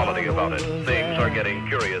Wonderland quality about it. Things are getting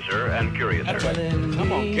curiouser and curiouser.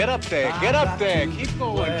 Come on, get up there, get up there. Keep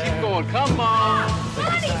going, come on.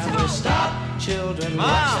 Stop, children,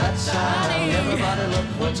 watch that sound. Everybody look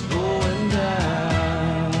what's going down.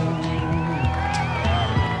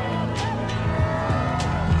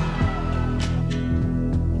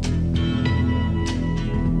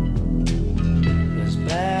 There's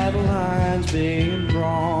battle lines being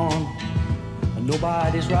drawn.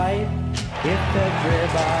 Nobody's right if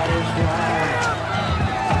everybody's wrong.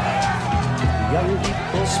 Young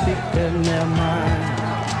people speaking their mind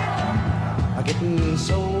are getting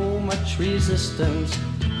so much resistance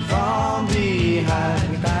from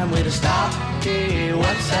behind. Time way to stop. Hey,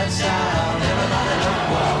 what's that sound? Everybody look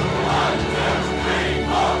what 1, 2, 3,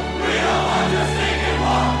 4. We don't want to sing it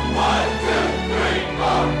more. 1, 2, 3,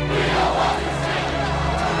 4. We don't want to sing it more.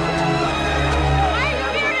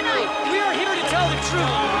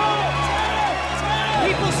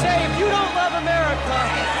 People say if you don't love America,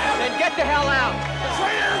 then get the hell out.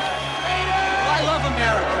 Traitors! Traitors! I love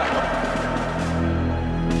America.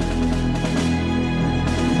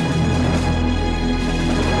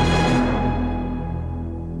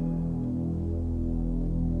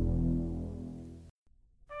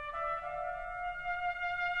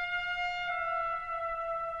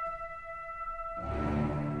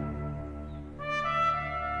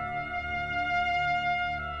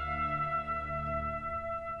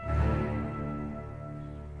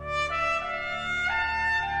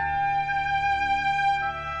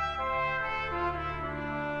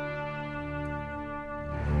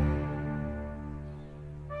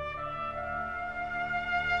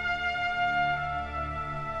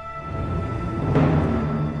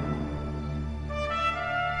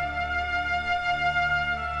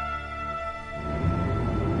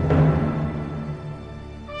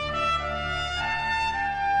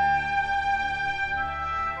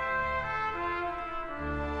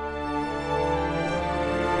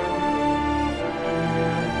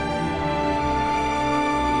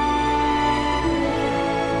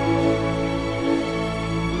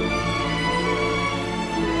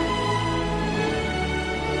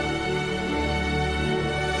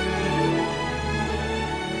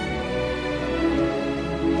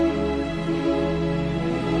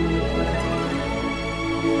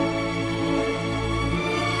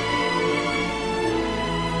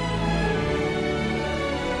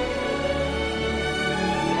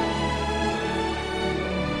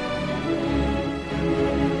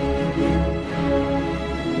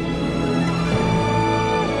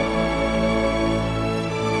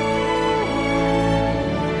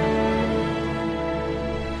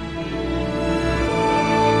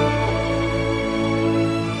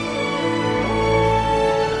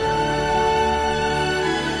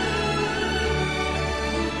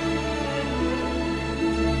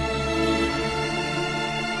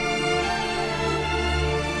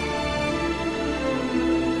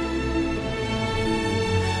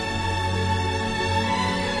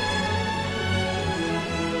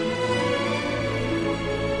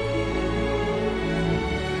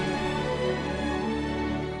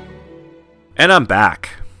 And I'm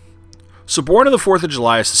back. So Born on the 4th of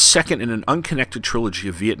July is the second in an unconnected trilogy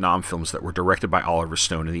of Vietnam films that were directed by Oliver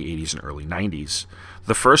Stone in the 80s and early 90s.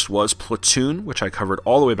 The first was Platoon, which I covered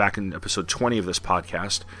all the way back in episode 20 of this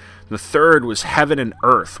podcast. The third was Heaven and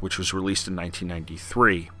Earth, which was released in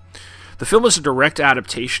 1993. The film is a direct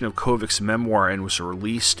adaptation of Kovic's memoir and was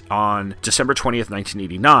released on December 20th,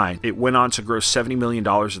 1989. It went on to gross $70 million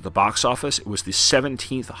at the box office. It was the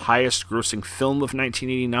 17th highest grossing film of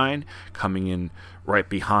 1989, coming in right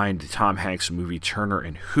behind the Tom Hanks movie Turner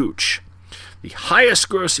and Hooch. The highest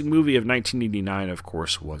grossing movie of 1989, of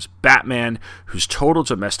course, was Batman, whose total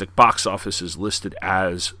domestic box office is listed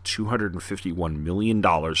as $251 million,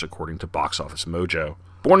 according to Box Office Mojo.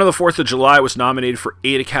 Born on the 4th of July was nominated for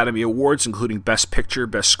 8 Academy Awards, including Best Picture,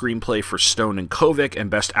 Best Screenplay for Stone and Kovic,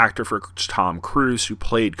 and Best Actor for Tom Cruise, who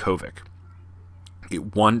played Kovic.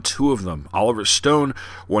 It won 2 of them. Oliver Stone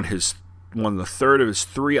won the third of his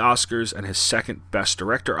 3 Oscars and his second Best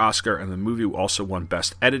Director Oscar, and the movie also won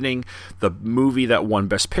Best Editing. The movie that won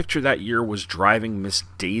Best Picture that year was Driving Miss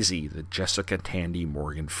Daisy, the Jessica Tandy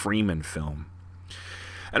Morgan Freeman film.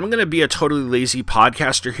 And I'm going to be a totally lazy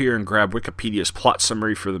podcaster here and grab Wikipedia's plot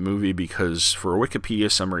summary for the movie, because for a Wikipedia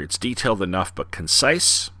summary, it's detailed enough but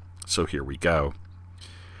concise. So here we go.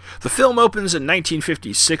 The film opens in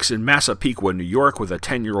 1956 in Massapequa, New York, with a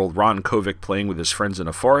 10-year-old Ron Kovic playing with his friends in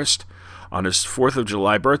a forest. On his 4th of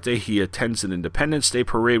July birthday, he attends an Independence Day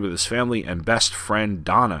parade with his family and best friend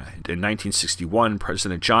Donna. In 1961,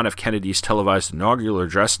 President John F. Kennedy's televised inaugural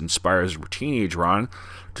address inspires teenage Ron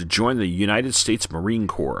to join the United States Marine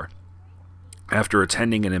Corps. After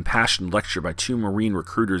attending an impassioned lecture by 2 Marine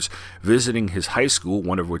recruiters visiting his high school,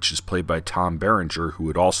 one of which is played by Tom Berenger, who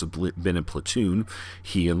had also been in Platoon,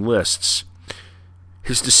 he enlists.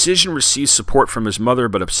 His decision receives support from his mother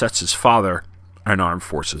but upsets his father, an armed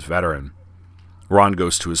forces veteran. Ron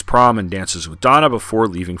goes to his prom and dances with Donna before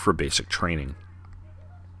leaving for basic training.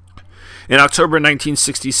 In October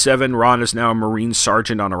 1967, Ron is now a Marine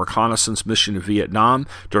sergeant on a reconnaissance mission in Vietnam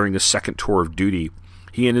during his second tour of duty.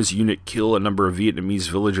 He and his unit kill a number of Vietnamese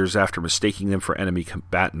villagers after mistaking them for enemy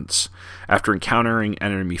combatants. After encountering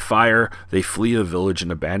enemy fire, they flee the village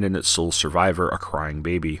and abandon its sole survivor, a crying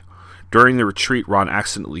baby. During the retreat, Ron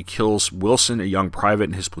accidentally kills Wilson, a young private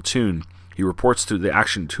in his platoon. He reports the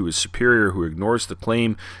action to his superior, who ignores the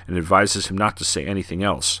claim and advises him not to say anything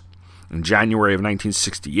else. In January of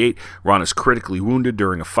 1968, Ron is critically wounded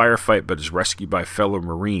during a firefight but is rescued by a fellow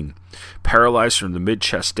Marine. Paralyzed from the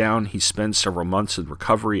mid-chest down, he spends several months in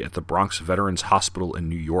recovery at the Bronx Veterans Hospital in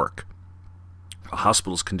New York. The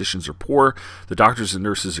hospital's conditions are poor. The doctors and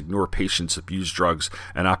nurses ignore patients, abuse drugs,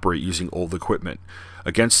 and operate using old equipment.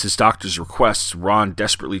 Against his doctor's requests, Ron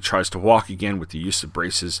desperately tries to walk again with the use of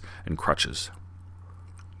braces and crutches.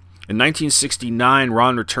 In 1969,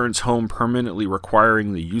 Ron returns home, permanently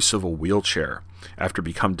requiring the use of a wheelchair. After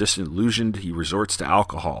becoming disillusioned, he resorts to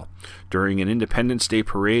alcohol. During an Independence Day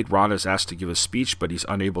parade, Ron is asked to give a speech, but he's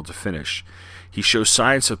unable to finish. He shows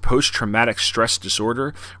signs of post-traumatic stress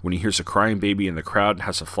disorder when he hears a crying baby in the crowd and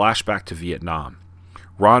has a flashback to Vietnam.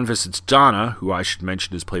 Ron visits Donna, who I should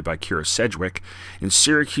mention is played by Kira Sedgwick, in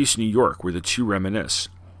Syracuse, New York, where the two reminisce.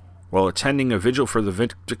 While attending a vigil for the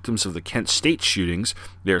victims of the Kent State shootings,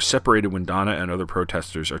 they are separated when Donna and other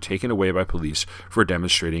protesters are taken away by police for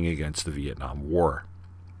demonstrating against the Vietnam War.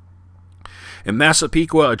 In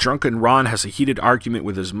Massapequa, a drunken Ron has a heated argument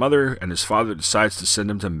with his mother, and his father decides to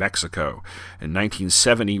send him to Mexico. In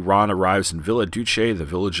 1970, Ron arrives in Villa Duce, the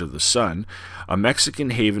Village of the Sun, a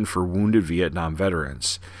Mexican haven for wounded Vietnam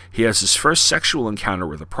veterans. He has his first sexual encounter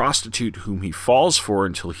with a prostitute whom he falls for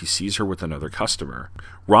until he sees her with another customer.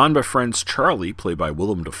 Ron befriends Charlie, played by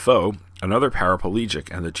Willem Dafoe, another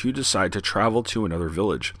paraplegic, and the two decide to travel to another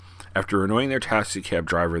village. After annoying their taxicab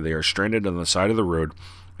driver, they are stranded on the side of the road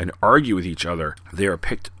and argue with each other. They are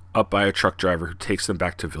picked up by a truck driver who takes them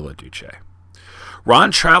back to Villa Duce. Ron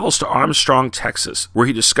travels to Armstrong, Texas, where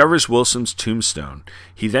he discovers Wilson's tombstone.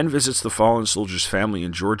 He then visits the fallen soldier's family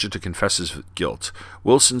in Georgia to confess his guilt.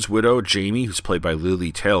 Wilson's widow, Jamie, who's played by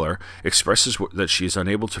Lily Taylor, expresses that she is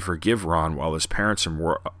unable to forgive Ron while his parents are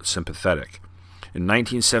more sympathetic. In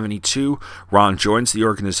 1972, Ron joins the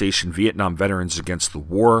organization Vietnam Veterans Against the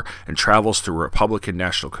War and travels to a Republican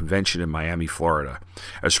National Convention in Miami, Florida.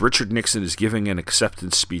 As Richard Nixon is giving an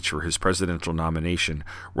acceptance speech for his presidential nomination,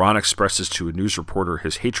 Ron expresses to a news reporter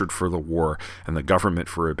his hatred for the war and the government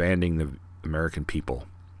for abandoning the American people.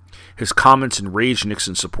 His comments enrage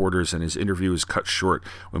Nixon supporters, and his interview is cut short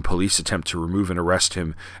when police attempt to remove and arrest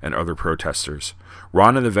him and other protesters.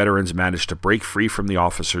 Ron and the veterans manage to break free from the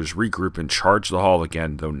officers, regroup, and charge the hall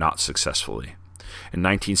again, though not successfully. In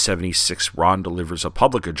 1976, Ron delivers a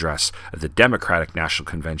public address at the Democratic National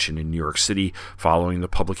Convention in New York City following the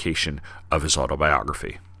publication of his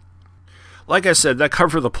autobiography. Like I said, that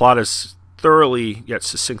covered the plot as thoroughly yet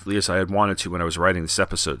succinctly as I had wanted to when I was writing this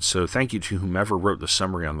episode, so thank you to whomever wrote the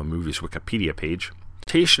summary on the movie's Wikipedia page.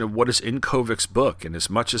 adaptation of what is in Kovic's book, and as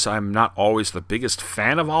much as I'm not always the biggest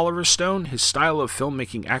fan of Oliver Stone, his style of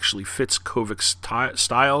filmmaking actually fits Kovic's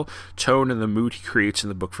style, tone, and the mood he creates in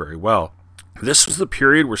the book very well. This was the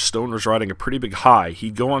period where Stone was riding a pretty big high.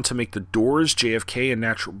 He'd go on to make The Doors, JFK, and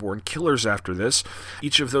Natural Born Killers after this.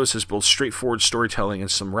 Each of those has both straightforward storytelling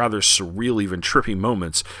and some rather surreal, even trippy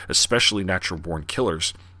moments, especially Natural Born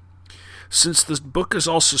Killers. Since the book is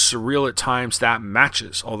also surreal at times, that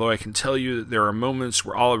matches, although I can tell you that there are moments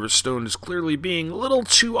where Oliver Stone is clearly being a little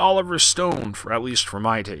too Oliver Stone, at least for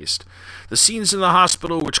my taste. The scenes in the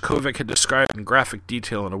hospital, which Kovic had described in graphic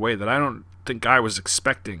detail in a way that I don't think I was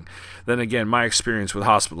expecting. Then again, my experience with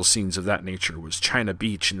hospital scenes of that nature was China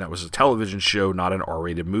Beach, and that was a television show, not an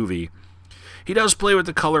R-rated movie. He does play with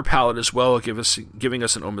the color palette as well, giving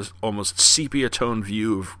us an almost sepia-toned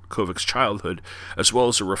view of Kovic's childhood, as well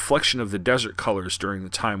as a reflection of the desert colors during the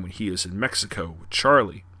time when he is in Mexico with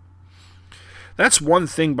Charlie. That's one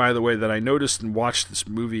thing, by the way, that I noticed and watched this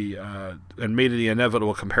movie and made the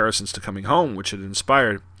inevitable comparisons to Coming Home, which it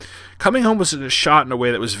inspired. Coming Home was shot in a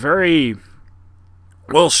way that was very,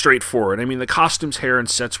 well, straightforward. I mean, the costumes, hair, and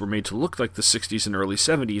sets were made to look like the 60s and early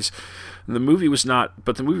 70s. And the movie was not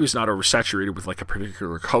oversaturated with like a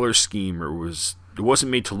particular color scheme, or it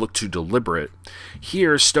wasn't made to look too deliberate.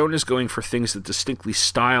 Here, Stone is going for things that distinctly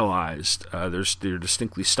stylized. They're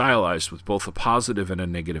distinctly stylized with both a positive and a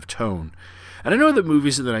negative tone. And I know that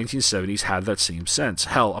movies in the 1970s had that same sense.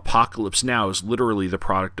 Hell, Apocalypse Now is literally the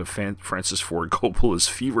product of Francis Ford Coppola's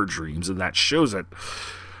fever dreams, and that shows it.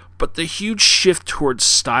 But the huge shift towards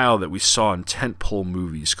style that we saw in tentpole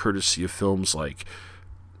movies, courtesy of films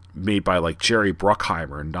made by Jerry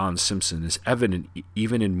Bruckheimer and Don Simpson, is evident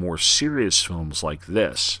even in more serious films like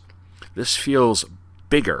this. This feels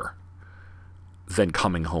bigger than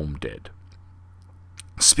Coming Home did.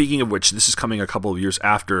 Speaking of which, this is coming a couple of years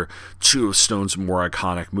after two of Stone's more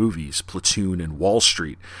iconic movies, Platoon and Wall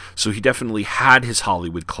Street. So he definitely had his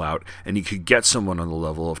Hollywood clout, and he could get someone on the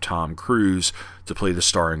level of Tom Cruise to play the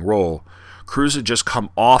starring role. Cruise had just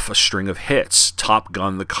come off a string of hits, Top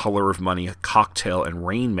Gun, The Color of Money, Cocktail, and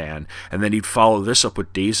Rain Man, and then he'd follow this up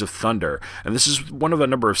with Days of Thunder. And this is one of a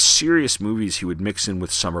number of serious movies he would mix in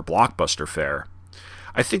with summer blockbuster fare.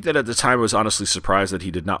 I think that at the time I was honestly surprised that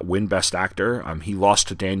he did not win Best Actor. He lost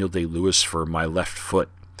to Daniel Day-Lewis for My Left Foot,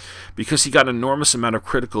 because he got an enormous amount of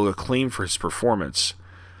critical acclaim for his performance.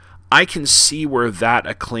 I can see where that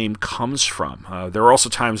acclaim comes from. There are also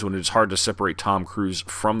times when it's hard to separate Tom Cruise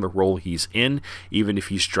from the role he's in, even if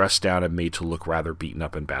he's dressed down and made to look rather beaten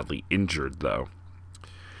up and badly injured, though.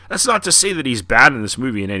 That's not to say that he's bad in this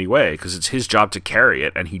movie in any way, because it's his job to carry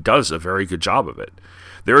it, and he does a very good job of it.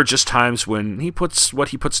 There are just times when what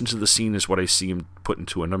he puts into the scene is what I see him put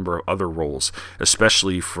into a number of other roles,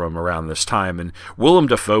 especially from around this time, and Willem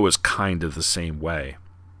Dafoe is kind of the same way.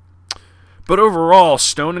 But overall,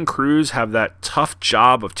 Stone and Cruise have that tough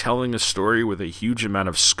job of telling a story with a huge amount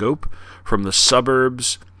of scope, from the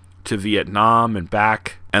suburbs to Vietnam and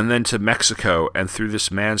back, and then to Mexico, and through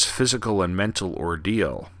this man's physical and mental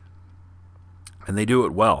ordeal. And they do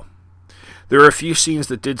it well. There are a few scenes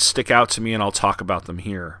that did stick out to me, and I'll talk about them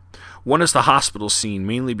here. One is the hospital scene,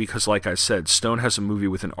 mainly because, like I said, Stone has a movie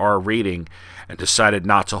with an R rating and decided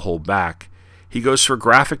not to hold back. He goes for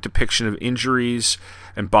graphic depiction of injuries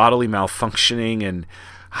and bodily malfunctioning, and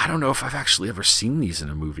I don't know if I've actually ever seen these in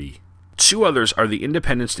a movie. Two others are the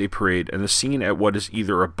Independence Day Parade and the scene at what is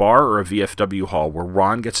either a bar or a VFW hall where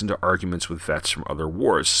Ron gets into arguments with vets from other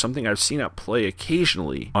wars, something I've seen at play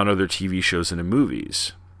occasionally on other TV shows and in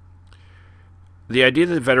movies. The idea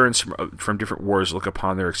that veterans from different wars look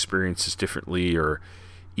upon their experiences differently, or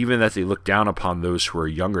even that they look down upon those who are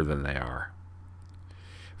younger than they are.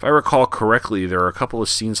 If I recall correctly, there are a couple of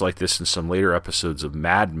scenes like this in some later episodes of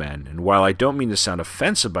Mad Men, and while I don't mean to sound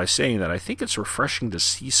offensive by saying that, I think it's refreshing to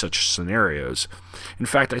see such scenarios. In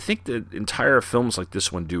fact, I think that entire films like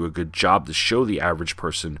this one do a good job to show the average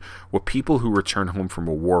person what people who return home from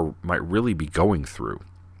a war might really be going through.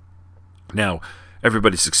 Now,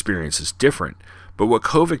 everybody's experience is different, but what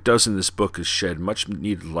Kovic does in this book is shed much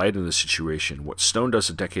needed light on the situation. What Stone does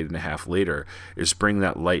a decade and a half later is bring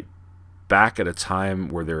that light back at a time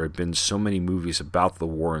where there had been so many movies about the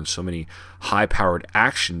war and so many high-powered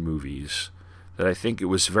action movies that I think it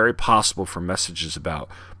was very possible for messages about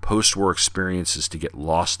post-war experiences to get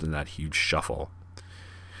lost in that huge shuffle.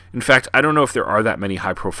 In fact, I don't know if there are that many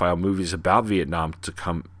high-profile movies about Vietnam to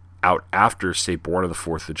come out after, say, Born on the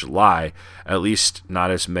 4th of July, at least not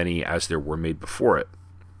as many as there were made before it.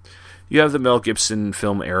 You have the Mel Gibson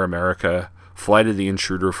film Air America, Flight of the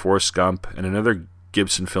Intruder, Forrest Gump, and another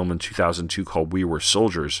Gibson film in 2002 called We Were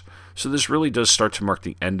Soldiers, so this really does start to mark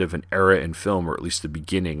the end of an era in film, or at least the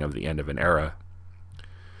beginning of the end of an era.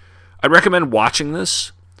 I'd recommend watching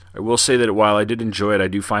this. I will say that while I did enjoy it, I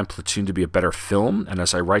do find Platoon to be a better film, and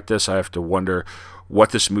as I write this, I have to wonder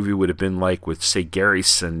what this movie would have been like with, say, Gary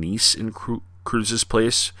Sinise in Cruise's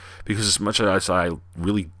place, because as much as I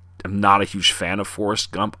really am not a huge fan of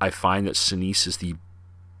Forrest Gump, I find that Sinise is the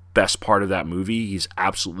best part of that movie. He's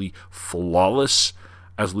absolutely flawless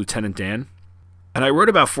as Lieutenant Dan. And I wrote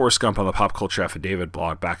about Forrest Gump on the Pop Culture Affidavit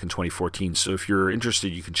blog back in 2014, so if you're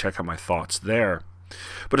interested, you can check out my thoughts there.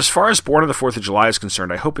 But as far as Born on the 4th of July is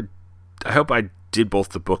concerned, I hope I did both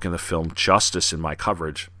the book and the film justice in my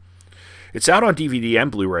coverage. It's out on DVD and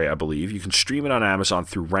Blu-ray, I believe. You can stream it on Amazon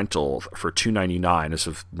through rental for $2.99 as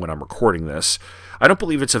of when I'm recording this. I don't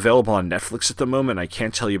believe it's available on Netflix at the moment. I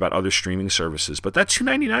can't tell you about other streaming services, but that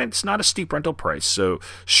 $2.99, it's not a steep rental price, so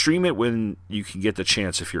stream it when you can get the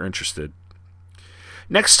chance if you're interested.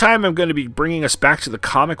 Next time, I'm going to be bringing us back to the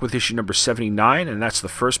comic with issue number 79, and that's the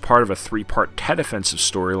first part of a 3-part Tet Offensive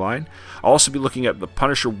storyline. I'll also be looking at the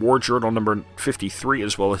Punisher War Journal number 53,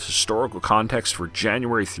 as well as historical context for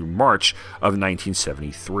January through March of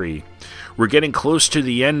 1973. We're getting close to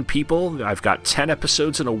the end, people. I've got 10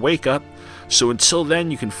 episodes and a wake-up, so until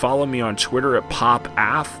then, you can follow me on Twitter at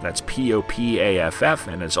PopAff, that's P-O-P-A-F-F,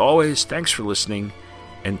 and as always, thanks for listening,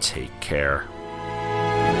 and take care.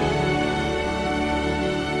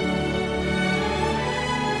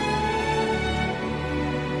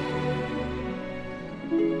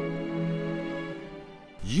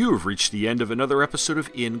 You have reached the end of another episode of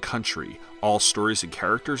In Country. All stories and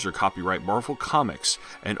characters are copyright Marvel Comics,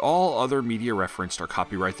 and all other media referenced are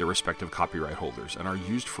copyright their respective copyright holders and are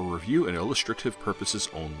used for review and illustrative purposes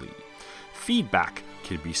only. Feedback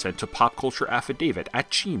can be sent to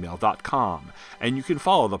popcultureaffidavit@gmail.com, and you can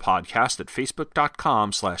follow the podcast at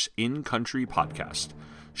facebook.com/incountrypodcast.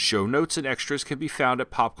 Show notes and extras can be found at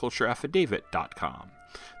popcultureaffidavit.com.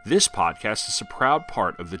 This podcast is a proud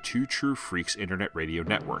part of the Two True Freaks Internet Radio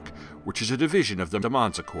Network, which is a division of the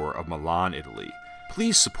Manzicor of Milan, Italy.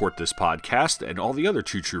 Please support this podcast and all the other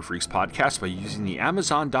Two True Freaks podcasts by using the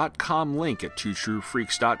Amazon.com link at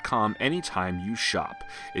twotruefreaks.com anytime you shop.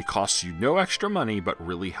 It costs you no extra money, but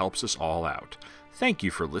really helps us all out. Thank you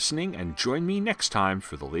for listening, and join me next time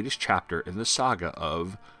for the latest chapter in the saga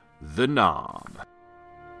of The Nam.